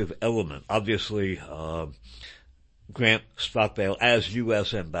speculative element. Obviously, Grant Stockdale, as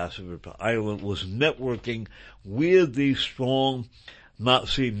U.S. ambassador to Ireland, was networking with the strong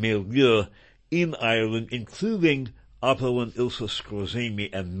Nazi milieu in Ireland, including Otto and Ilse Scorzani,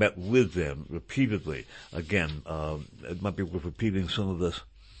 and met with them repeatedly. Again, it might be worth repeating some of this.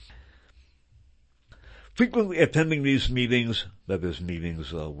 Frequently attending these meetings, that is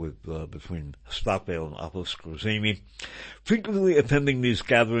meetings between Stockdale and Otto Scorzani, frequently attending these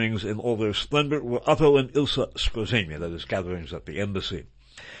gatherings in all their splendor were Otto and Ilse Scorzani, that is gatherings at the embassy.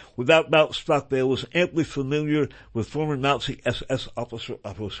 Without doubt, Stockdale was amply familiar with former Nazi SS officer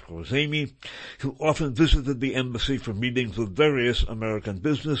Otto Scorzani, who often visited the embassy for meetings with various American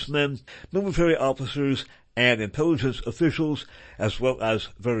businessmen, military officers, and intelligence officials, as well as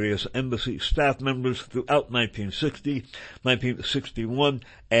various embassy staff members throughout 1960, 1961,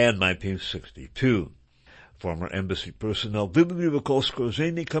 and 1962. Former embassy personnel vividly recall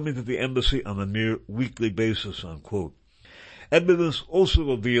Skorzeny coming to the embassy on a mere weekly basis, unquote. Evidence also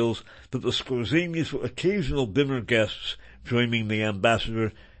reveals that the Skorzenys were occasional dinner guests joining the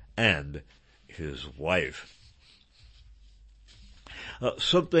ambassador and his wife.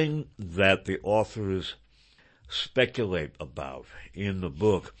 Something that the authors speculate about in the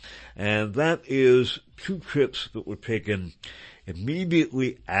book, and that is two trips that were taken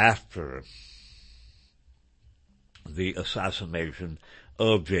immediately after the assassination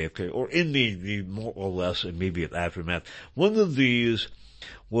of JFK, or in the more or less immediate aftermath. One of these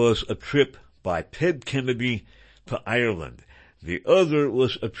was a trip by Ted Kennedy to Ireland. The other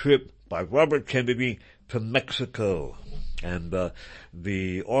was a trip by Robert Kennedy to Mexico. And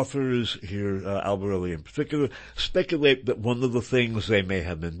the authors here, Albarelli in particular, speculate that one of the things they may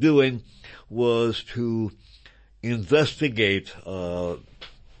have been doing was to investigate, more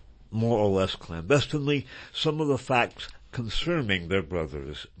or less clandestinely, some of the facts concerning their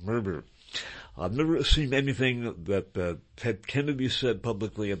brother's murder. I've never seen anything that Ted Kennedy said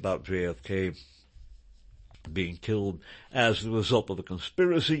publicly about JFK being killed as the result of a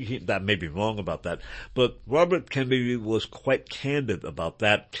conspiracy. That may be wrong about that, but Robert Kennedy was quite candid about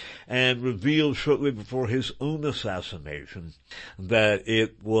that and revealed shortly before his own assassination that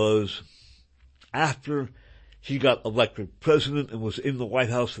it was after he got elected president and was in the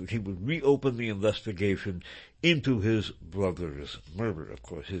White House that he would reopen the investigation into his brother's murder. Of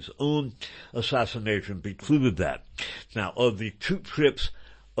course, his own assassination precluded that. Now, of the two trips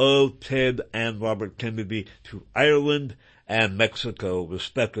of Ted and Robert Kennedy to Ireland and Mexico,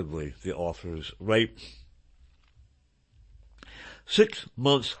 respectively, the authors write, 6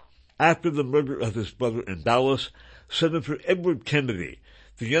 months after the murder of his brother in Dallas, Senator Edward Kennedy,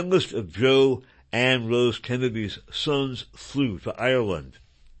 the youngest of Joe and Rose Kennedy's sons, flew to Ireland.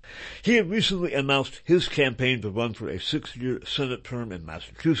 He had recently announced his campaign to run for a 6-year Senate term in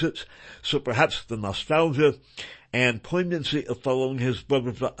Massachusetts, so perhaps the nostalgia and poignancy of following his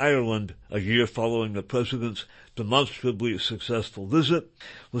brother to Ireland a year following the president's demonstrably successful visit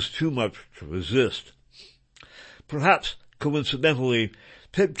was too much to resist. Perhaps, coincidentally,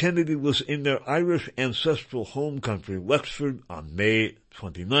 Ted Kennedy was in their Irish ancestral home country, Wexford, on May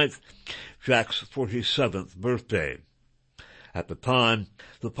 29th, Jack's 47th birthday. At the time,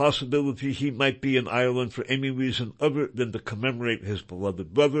 the possibility he might be in Ireland for any reason other than to commemorate his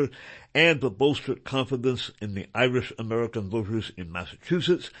beloved brother and to bolster confidence in the Irish-American voters in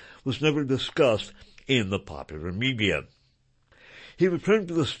Massachusetts was never discussed in the popular media. He returned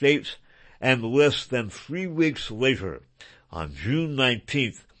to the States, and less than 3 weeks later, on June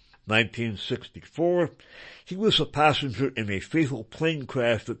 19th, 1964, he was a passenger in a fatal plane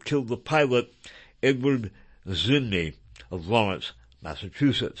crash that killed the pilot, Edward Zimney, of Lawrence,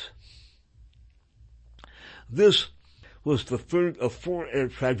 Massachusetts. This was the third of 4 air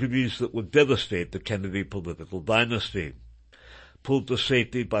tragedies that would devastate the Kennedy political dynasty. Pulled to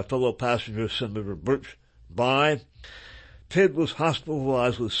safety by fellow passenger Senator Birch Bayh, Ted was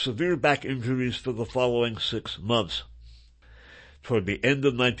hospitalized with severe back injuries for the following 6 months. Toward the end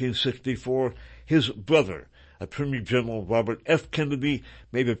of 1964, his brother, Attorney General Robert F. Kennedy,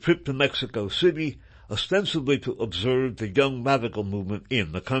 made a trip to Mexico City, ostensibly to observe the young radical movement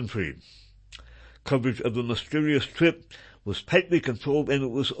in the country. Coverage of the mysterious trip was tightly controlled, and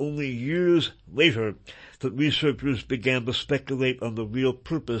it was only years later that researchers began to speculate on the real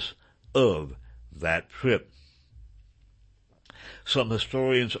purpose of that trip. Some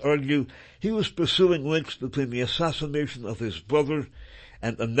historians argue he was pursuing links between the assassination of his brother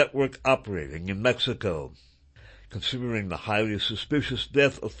and a network operating in Mexico. Considering the highly suspicious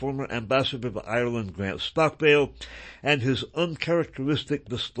death of former Ambassador to Ireland Grant Stockdale and his uncharacteristic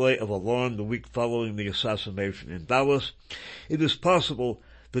display of alarm the week following the assassination in Dallas, it is possible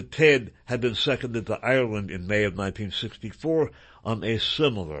that Ted had been seconded to Ireland in May of 1964 on a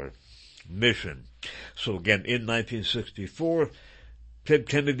similar mission. So again, in 1964, Ted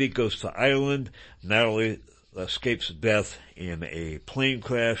Kennedy goes to Ireland, narrowly escapes death in a plane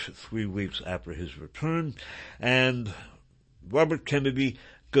crash 3 weeks after his return, and Robert Kennedy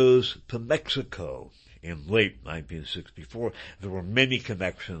goes to Mexico in late 1964. There were many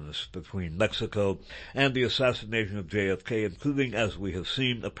connections between Mexico and the assassination of JFK, including, as we have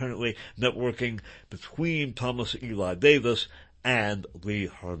seen, apparently networking between Thomas Eli Davis and Lee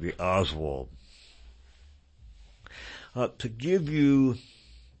Harvey Oswald. To give you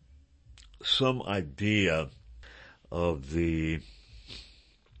some idea of the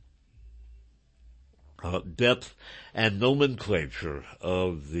depth and nomenclature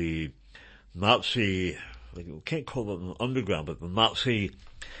of the Nazi, we can't call it an underground, but the Nazi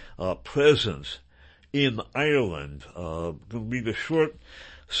presence in Ireland. Going to read a short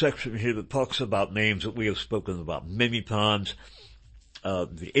section here that talks about names that we have spoken about many times.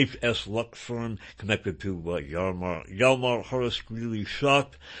 The H.S. Luck firm connected to Hjalmar Horace Greeley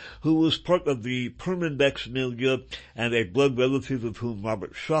Schacht, who was part of the Permindex milieu and a blood relative of whom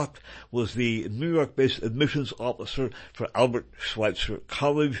Robert Schacht was the New York-based admissions officer for Albert Schweitzer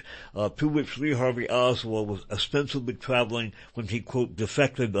College, to which Lee Harvey Oswald was ostensibly traveling when he, quote,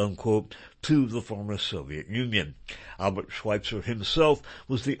 defected, unquote, to the former Soviet Union. Albert Schweitzer himself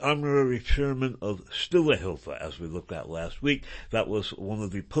was the honorary chairman of Stille Hilfe, as we looked at last week. That was one of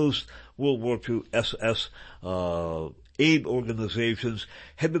the post-World War II SS aid organizations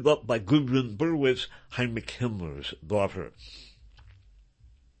headed up by Gudrun Berwitz, Heinrich Himmler's daughter.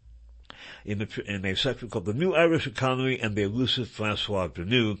 In a section called The New Irish Economy and the Elusive Francois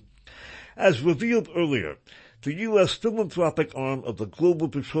Genoux, as revealed earlier, the U.S. philanthropic arm of the global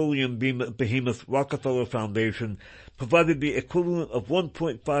petroleum behemoth Rockefeller Foundation provided the equivalent of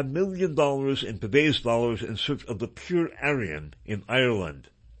 $1.5 million in today's dollars in search of the pure Aryan in Ireland.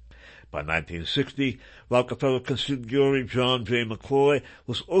 By 1960, Rockefeller consigliere John J. McCloy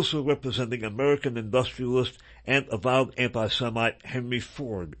was also representing American industrialist and avowed anti-Semite Henry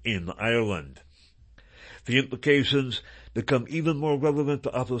Ford in Ireland. The implications become even more relevant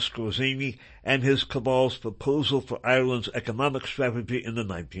to Otto Skorzeny and his cabal's proposal for Ireland's economic strategy in the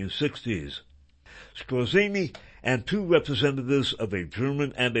 1960s. Skorzeny and two representatives of a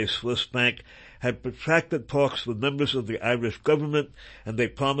German and a Swiss bank had protracted talks with members of the Irish government, and they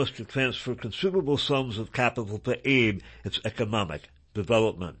promised to transfer considerable sums of capital to aid its economic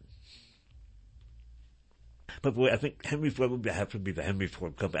development. By the way, I think Henry Ford would have to be the Henry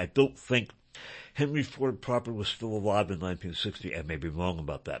Ford Company. I don't think Henry Ford proper was still alive in 1960. I may be wrong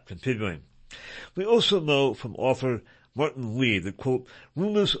about that. Continuing. We also know from author Martin Lee that, quote,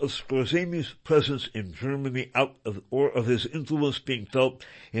 rumors of Skorzeny's presence in Germany or of his influence being felt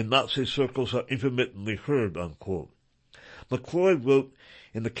in Nazi circles are intermittently heard, unquote. McCloy wrote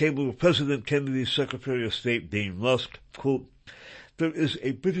in the cable of President Kennedy's Secretary of State, Dean Rusk, quote, there is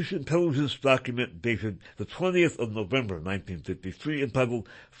a British intelligence document dated the 20th of November 1953 entitled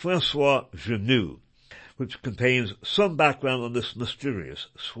Francois Genoux, which contains some background on this mysterious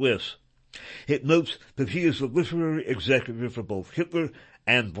Swiss. It notes that he is the literary executive for both Hitler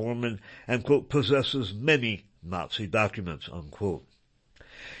and Bormann and, quote, possesses many Nazi documents, unquote.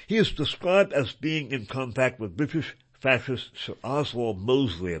 He is described as being in contact with British fascist Sir Oswald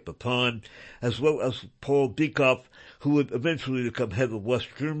Mosley at the time, as well as Paul Dieckhoff, who would eventually become head of West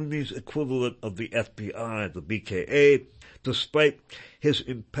Germany's equivalent of the FBI, the BKA, despite his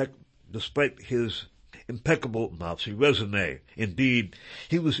impeccable Nazi resume. Indeed,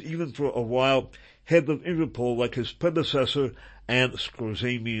 he was even for a while head of Interpol like his predecessor and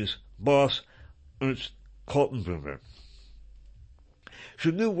Skorzeny's boss, Ernst Kaltenbrunner.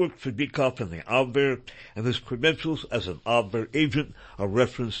 Genoux worked for Dieckhoff in the Abwehr, and his credentials as an Abwehr agent are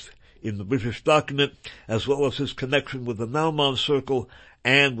referenced in the British document, as well as his connection with the Naumann Circle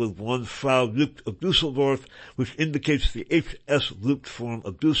and with one Frau Lucht of Dusseldorf, which indicates the H.S. Lucht firm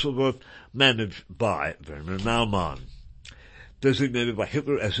of Dusseldorf managed by Werner Naumann. Designated by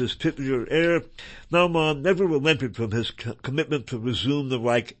Hitler as his titular heir, Naumann never relented from his commitment to resume the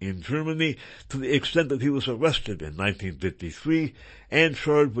Reich in Germany, to the extent that he was arrested in 1953 and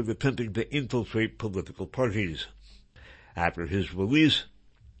charged with attempting to infiltrate political parties. After his release,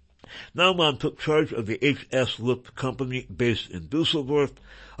 Naumann took charge of the H.S. Lucht company based in Dusseldorf,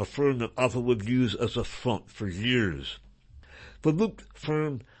 a firm that Otto would use as a front for years. The Lucht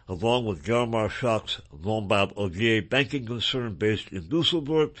firm, along with Hjalmar Schacht's Lombard Odier banking concern based in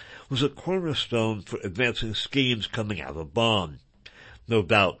Dusseldorf, was a cornerstone for advancing schemes coming out of Bonn. No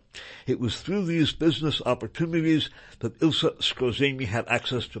doubt, it was through these business opportunities that Ilse Skorzeny had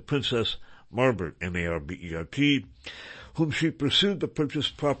access to Princess Marbert, M-A-R-B-E-R-T, whom she pursued to purchase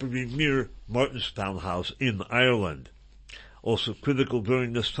property near Martinstown House in Ireland. Also critical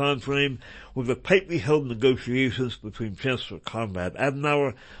during this time frame were the tightly held negotiations between Chancellor Konrad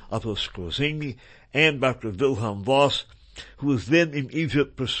Adenauer, Otto Skorzeny, and Dr. Wilhelm Voss, who was then in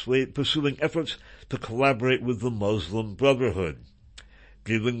Egypt pursuing efforts to collaborate with the Muslim Brotherhood.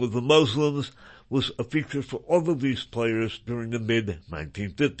 Dealing with the Muslims was a feature for all of these players during the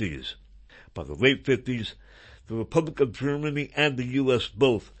mid-1950s. By the late 50s, the Republic of Germany and the U.S.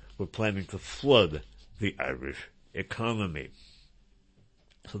 both were planning to flood the Irish economy.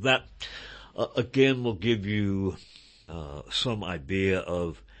 So that, again, will give you some idea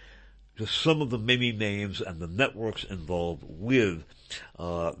of just some of the many names and the networks involved with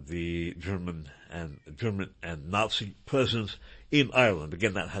the German and Nazi presence in Ireland.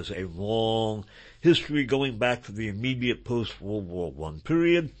 Again, that has a long history going back to the immediate post-World War I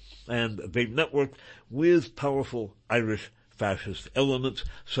period, and they networked with powerful Irish fascist elements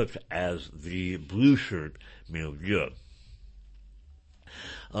such as the blue shirt milieu.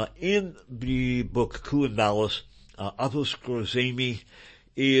 In the book Coup in Dallas, Otto Skorzeny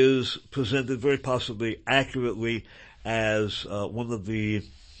is presented very possibly accurately as one of the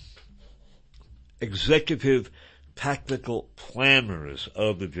executive tactical planners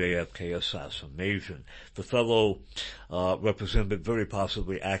of the JFK assassination. The fellow represented very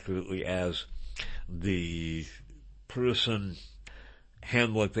possibly accurately as the person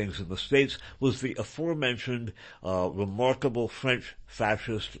handling things in the States was the aforementioned remarkable French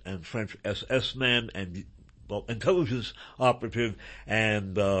fascist and French SS man and intelligence operative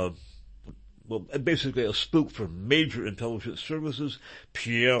and basically a spook for major intelligence services,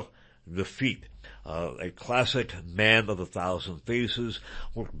 Pierre Lafitte. A classic man of 1,000 faces,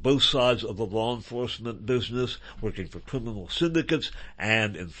 worked both sides of the law enforcement business, working for criminal syndicates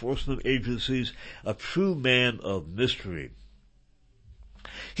and enforcement agencies, a true man of mystery.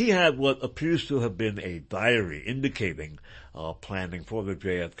 He had what appears to have been a diary indicating planning for the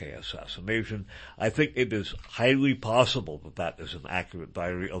JFK assassination. I think it is highly possible that that is an accurate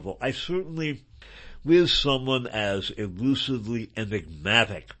diary, although I certainly, with someone as elusively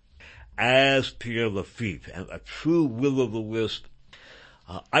enigmatic as Pierre Lafitte and a true will-o'-the-wisp,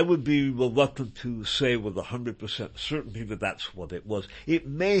 I would be reluctant to say with 100% certainty that that's what it was. It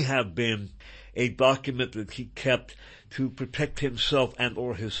may have been a document that he kept to protect himself and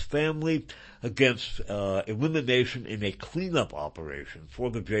or his family against elimination in a cleanup operation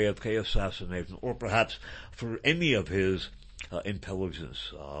for the JFK assassination, or perhaps for any of his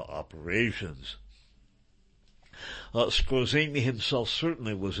intelligence operations. Skorzeny himself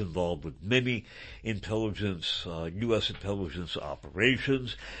certainly was involved with many intelligence, U.S. intelligence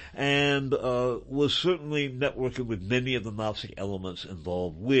operations, and was certainly networking with many of the Nazi elements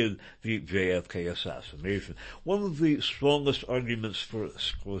involved with the JFK assassination. One of the strongest arguments for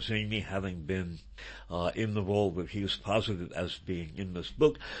Skorzeny having been in the role that he is posited as being in this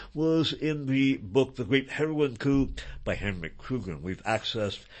book was in the book The Great Heroin Coup by Henrik Kruger. We've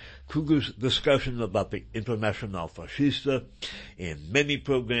accessed Kruger's discussion about the International Fascista in many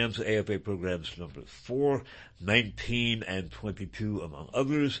programs, AFA programs number 4, 19, and 22, among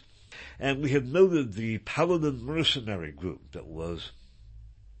others. And we have noted the Paladin mercenary group that was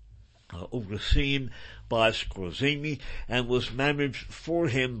overseen by Skorzeny and was managed for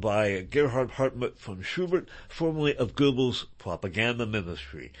him by Gerhard Hartmut von Schubert, formerly of Goebbels' propaganda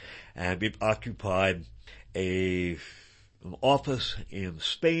ministry. And it occupied an office in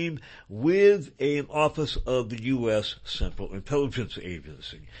Spain with an office of the U.S. Central Intelligence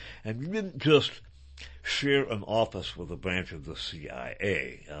Agency. And you didn't just share an office with a branch of the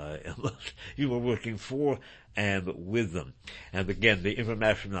CIA, unless you were working for and with them. And again, the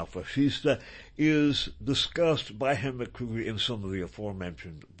International Fascista is discussed by Henrik Kruger in some of the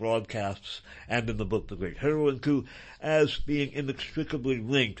aforementioned broadcasts and in the book The Great Heroin Coup as being inextricably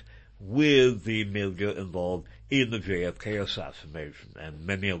linked with the milieu involved in the JFK assassination. And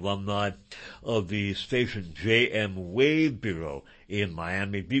many alumni of the station J.M. Wade Bureau in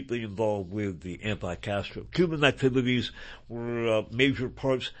Miami, deeply involved with the anti-Castro Cuban activities, were major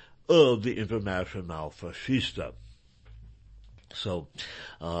parts of the International Fascista. So,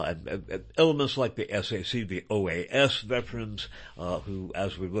 elements like the SAC, the OAS veterans, who,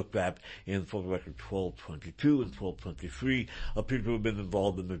 as we looked at in Full Record 1222 and 1223, appear to have been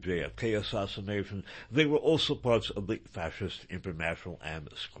involved in the JFK assassination. They were also parts of the Fascist International and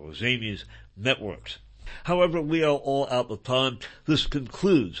Skorzeny's networks. However, we are all out of time. This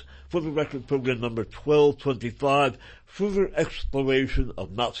concludes For the Record program number 1225, further exploration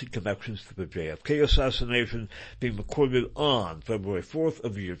of Nazi connections to the JFK assassination, being recorded on February 4th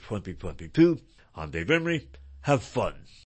of the year 2022. I'm Dave Emery. Have fun.